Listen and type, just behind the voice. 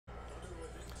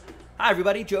Hi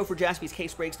everybody, Joe for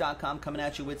JaspysCaseBreaks.com coming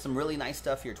at you with some really nice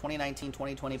stuff here.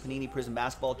 2019-2020 Panini Prizm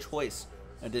Basketball Choice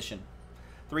Edition.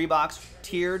 3-box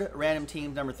tiered random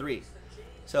teams number 3.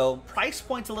 So price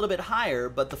point's a little bit higher,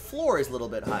 but the floor is a little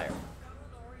bit higher,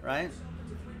 right?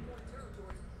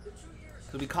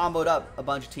 Because we comboed up a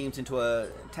bunch of teams into a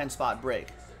 10-spot break.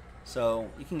 So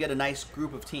you can get a nice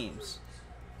group of teams,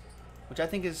 which I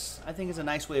think is a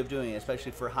nice way of doing it,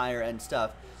 especially for higher end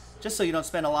stuff. Just so you don't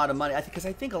spend a lot of money, because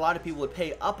I think a lot of people would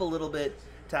pay up a little bit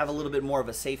to have a little bit more of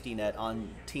a safety net on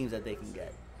teams that they can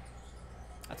get.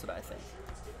 That's what I think.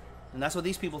 And that's what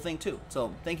these people think too.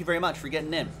 So thank you very much for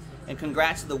getting in. And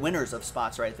congrats to the winners of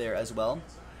spots right there as well.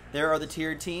 There are the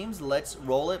tiered teams. Let's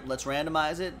roll it. Let's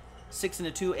randomize it. 6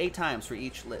 into 2, 8 times for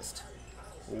each list.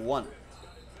 1,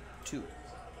 2,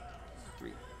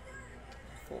 3,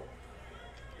 4,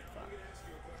 5,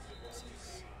 6.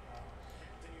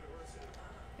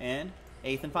 And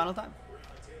 8th and final time.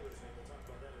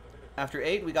 After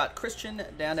 8, we got Christian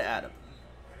down to Adam.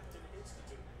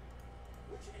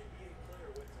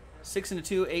 6 into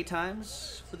 2, 8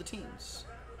 times for the teams.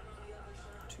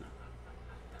 2.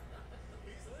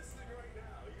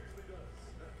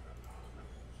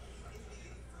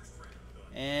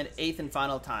 And 8th and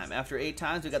final time. After 8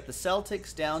 times, we got the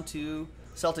Celtics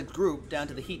group down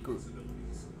to the Heat group.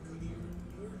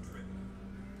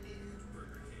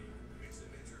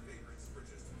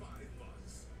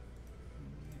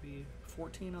 Maybe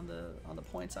 14 on the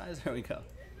point size. There we go.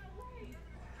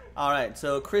 All right,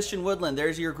 so Christian Woodland,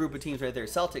 there's your group of teams right there.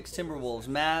 Celtics, Timberwolves,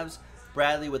 Mavs,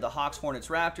 Bradley with the Hawks, Hornets,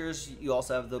 Raptors. You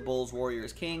also have the Bulls,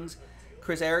 Warriors, Kings.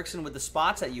 Chris Erickson with the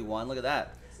spots that you won. Look at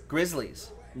that.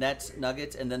 Grizzlies, Nets,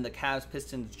 Nuggets, and then the Cavs,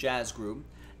 Pistons, Jazz group.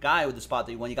 Guy with the spot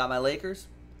that you won. You got my Lakers,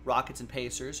 Rockets, and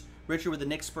Pacers. Richard with the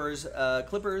Knicks, Spurs,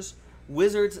 Clippers.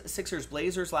 Wizards, Sixers,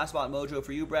 Blazers. Last spot mojo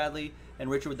for you, Bradley. And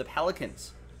Richard with the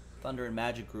Pelicans, Thunder, and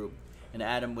Magic group. And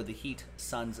Adam with the Heat,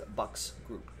 Suns, Bucks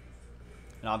group.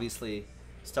 And obviously,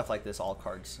 stuff like this, all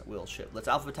cards will ship. Let's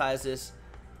alphabetize this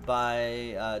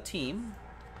by team.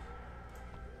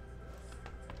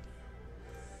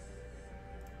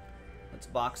 Let's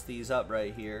box these up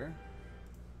right here.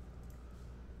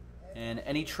 And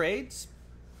any trades?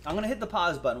 I'm going to hit the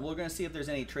pause button. We're going to see if there's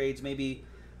any trades. Maybe,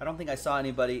 I don't think I saw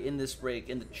anybody in this break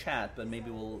in the chat, but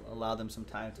maybe we'll allow them some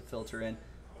time to filter in.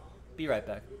 Be right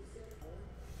back.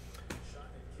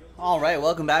 All right,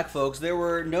 welcome back, folks. There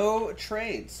were no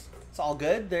trades. It's all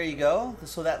good. There you go.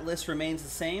 So that list remains the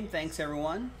same. Thanks,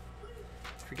 everyone,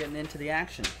 for getting into the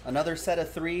action. Another set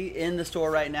of 3 in the store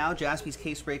right now.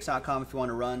 JaspysCaseBreaks.com if you want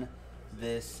to run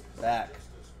this back.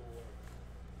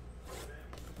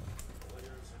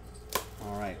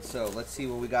 All right, so let's see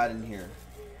what we got in here.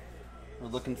 We're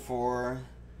looking for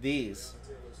these.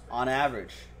 On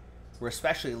average, we're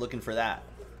especially looking for that.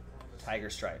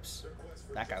 Tiger stripes.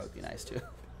 That guy would be nice, too.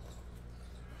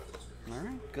 All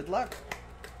right, good luck.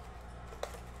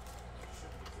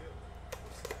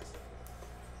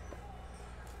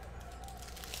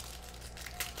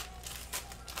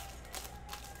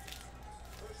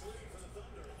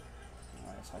 All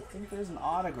right, so I think there's an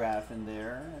autograph in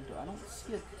there. I don't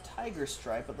see a tiger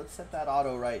stripe, but let's set that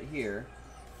auto right here.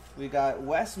 We got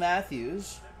Wes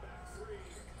Matthews,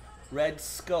 red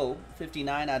scope,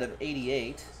 59 out of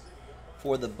 88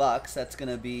 for the Bucks. That's going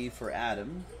to be for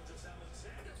Adam.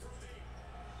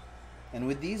 And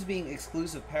with these being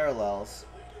exclusive parallels,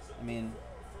 I mean,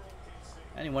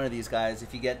 any one of these guys,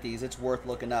 if you get these, it's worth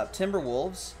looking up.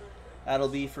 Timberwolves, that'll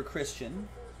be for Christian.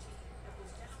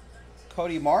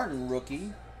 Cody Martin,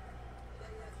 rookie.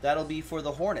 That'll be for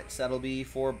the Hornets. That'll be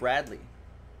for Bradley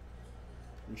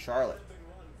in Charlotte.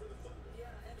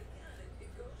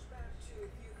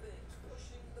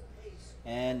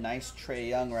 And nice Trae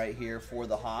Young right here for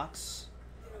the Hawks.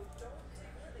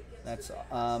 That's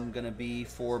going to be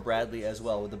for Bradley as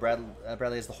well. With the Bradley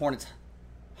has the Hornets,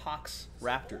 Hawks,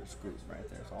 Raptors group right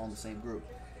there. It's all in the same group.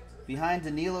 Behind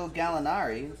Danilo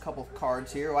Gallinari, a couple of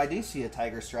cards here. Oh, I do see a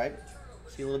tiger stripe.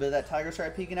 See a little bit of that tiger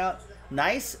stripe peeking out.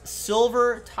 Nice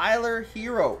silver Tyler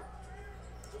Hero.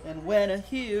 And when a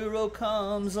hero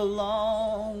comes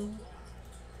along,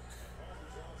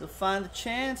 you'll find the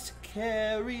chance to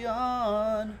carry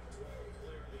on.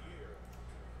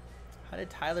 How did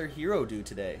Tyler Hero do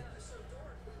today?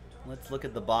 Let's look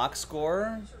at the box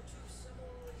score.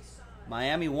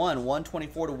 Miami won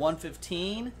 124 to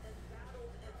 115.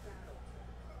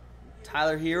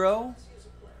 Tyler Hero,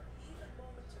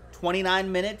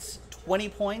 29 minutes, 20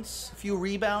 points, a few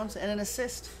rebounds, and an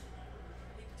assist.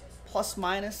 Plus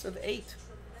minus of 8.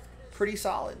 Pretty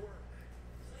solid.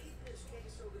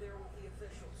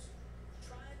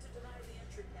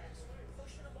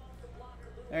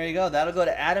 There you go. That'll go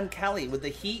to Adam Kelly with the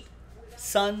Heat,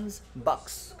 Suns,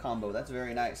 Bucks combo. That's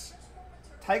very nice.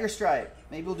 Tiger Stripe.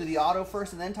 Maybe we'll do the auto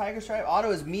first and then Tiger Stripe.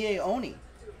 Auto is Mie Oni.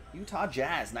 Utah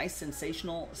Jazz. Nice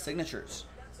sensational signatures.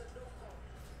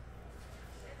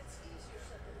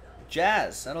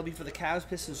 Jazz. That'll be for the Cavs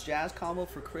Pistons Jazz combo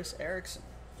for Chris Erickson.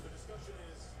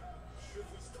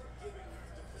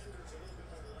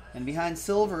 And behind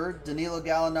silver, Danilo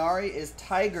Gallinari is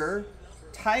Tiger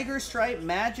Stripe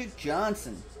Magic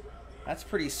Johnson. That's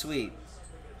pretty sweet.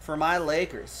 For my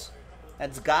Lakers.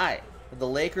 That's Guy with the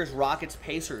Lakers Rockets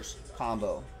Pacers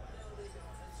combo.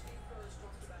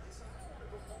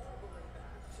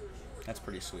 That's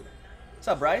pretty sweet. What's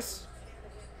up, Bryce?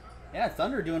 Yeah,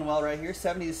 Thunder doing well right here,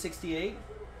 70-68.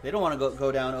 They don't want to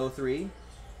go down 0-3.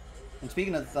 And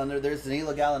speaking of the Thunder, there's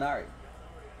Danilo Gallinari.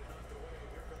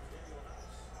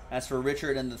 That's for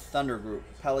Richard and the Thunder group.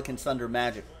 Pelicans Thunder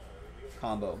Magic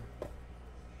combo.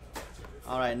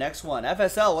 All right, next one.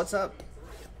 FSL, what's up?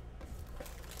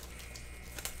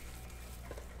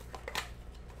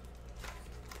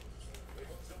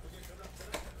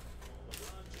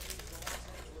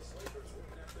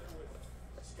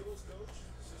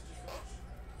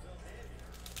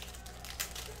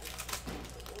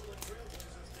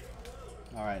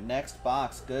 All right, next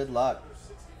box. Good luck.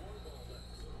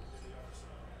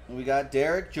 We got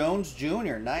Derek Jones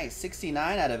Jr. Nice.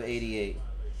 69 out of 88.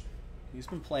 He's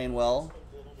been playing well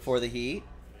for the Heat.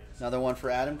 Another one for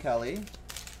Adam Kelly.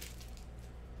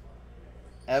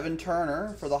 Evan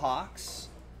Turner for the Hawks.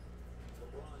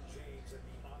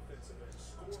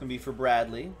 It's going to be for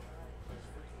Bradley.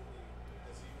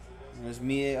 And there's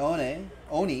Mie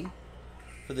Oni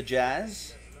for the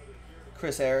Jazz.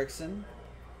 Chris Erickson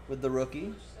with the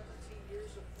rookie.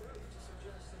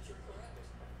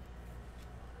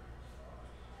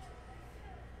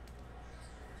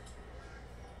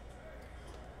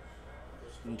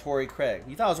 And Torrey Craig.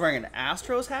 You thought I was wearing an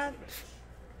Astros hat?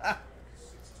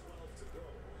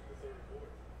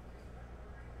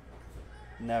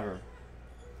 Never.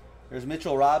 There's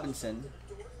Mitchell Robinson.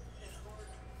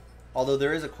 Although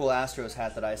there is a cool Astros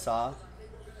hat that I saw.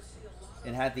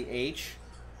 It had the H,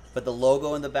 but the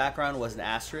logo in the background was an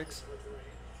asterisk.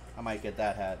 I might get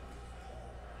that hat.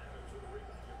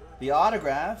 The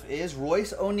autograph is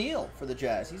Royce O'Neal for the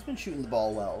Jazz. He's been shooting the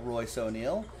ball well, Royce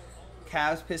O'Neal.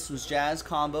 Cavs Pistons Jazz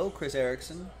combo, Chris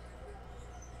Erickson.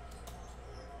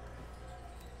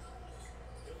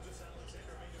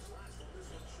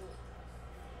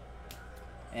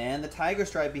 And the Tiger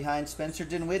Stripe behind Spencer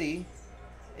Dinwiddie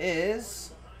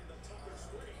is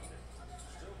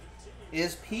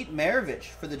Pete Maravich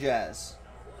for the Jazz.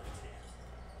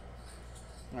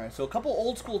 All right, so a couple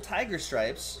old school Tiger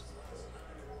Stripes.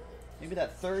 Maybe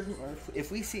that third, or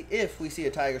if we see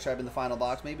a Tiger Stripe in the final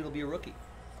box, maybe it'll be a rookie.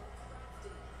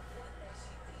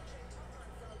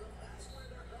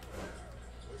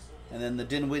 And then the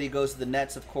Dinwiddie goes to the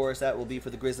Nets, of course. That will be for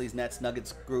the Grizzlies, Nets,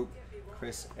 Nuggets group,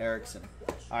 Chris Erickson.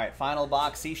 All right, final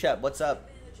box. C-Shep, what's up?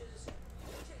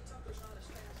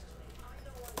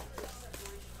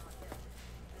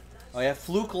 Oh, yeah,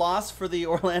 fluke loss for the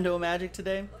Orlando Magic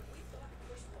today?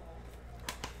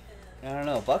 I don't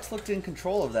know. Bucks looked in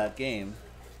control of that game.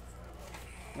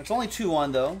 It's only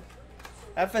 2-1, though.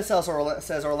 FSL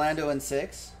says Orlando in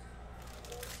 6.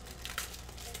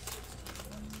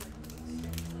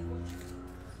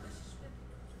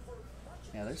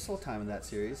 Yeah, there's still time in that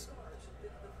series.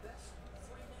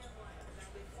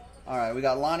 All right, we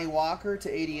got Lonnie Walker to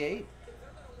 88.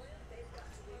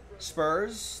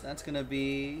 Spurs, that's going to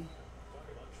be...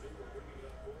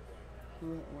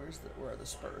 Where are the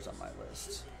Spurs on my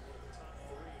list?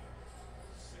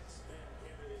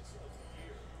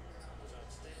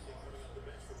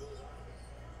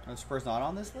 Are the Spurs not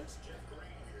on this list?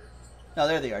 No,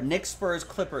 there they are. Knicks, Spurs,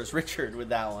 Clippers. Richard with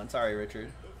that one. Sorry,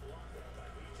 Richard.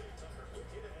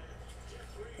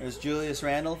 There's Julius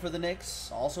Randle for the Knicks,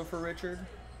 also for Richard.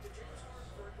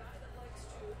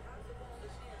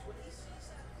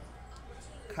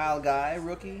 Kyle Guy,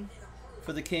 rookie,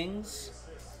 for the Kings.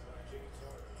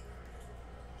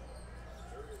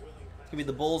 It's going to be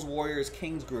the Bulls, Warriors,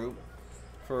 Kings group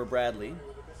for Bradley.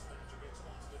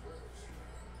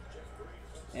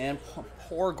 And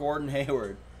poor Gordon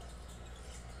Hayward.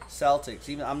 Celtics.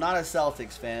 I'm not a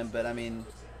Celtics fan, but I mean,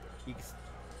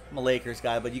 I'm a Lakers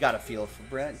guy, but you got to feel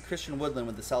for Christian Woodland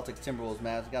with the Celtics, Timberwolves,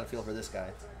 Mavs. You got to feel for this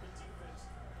guy.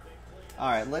 All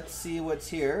right, let's see what's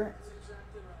here.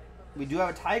 We do have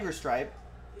a Tiger Stripe.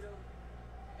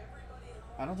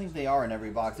 I don't think they are in every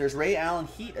box. There's Ray Allen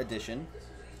Heat edition.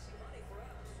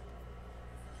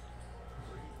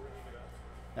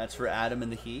 That's for Adam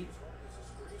and the Heat.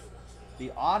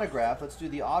 The autograph, let's do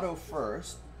the auto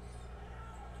first.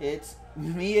 It's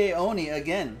Mie Oni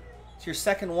again. It's your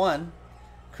second one.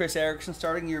 Chris Erickson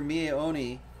starting your Mie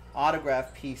Oni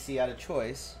autograph PC out of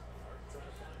choice.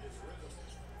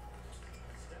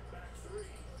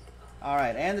 All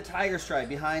right, and the Tiger Stripe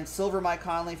behind Silver Mike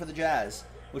Conley for the Jazz,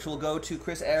 which will go to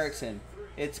Chris Erickson.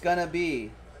 It's going to be,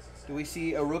 do we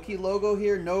see a rookie logo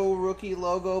here? No rookie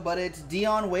logo, but it's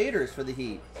Dion Waiters for the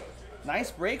Heat. Nice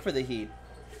break for the Heat.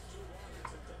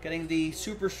 Getting the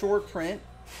super short print.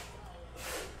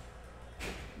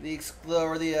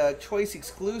 The choice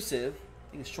exclusive.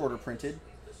 I think it's shorter printed.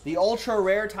 The ultra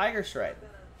rare Tiger Stripe.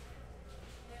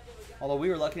 Although we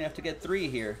were lucky enough to get 3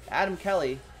 here. Adam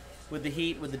Kelly with the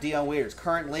Heat with the Dion Waiters.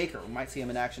 Current Laker. We might see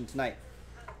him in action tonight.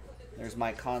 There's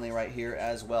Mike Conley right here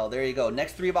as well. There you go.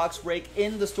 Next 3-box break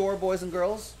in the store, boys and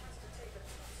girls.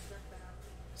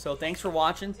 So thanks for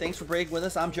watching. Thanks for breaking with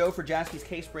us. I'm Joe for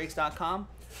JaspysCaseBreaks.com.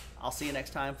 I'll see you next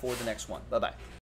time for the next one. Bye-bye.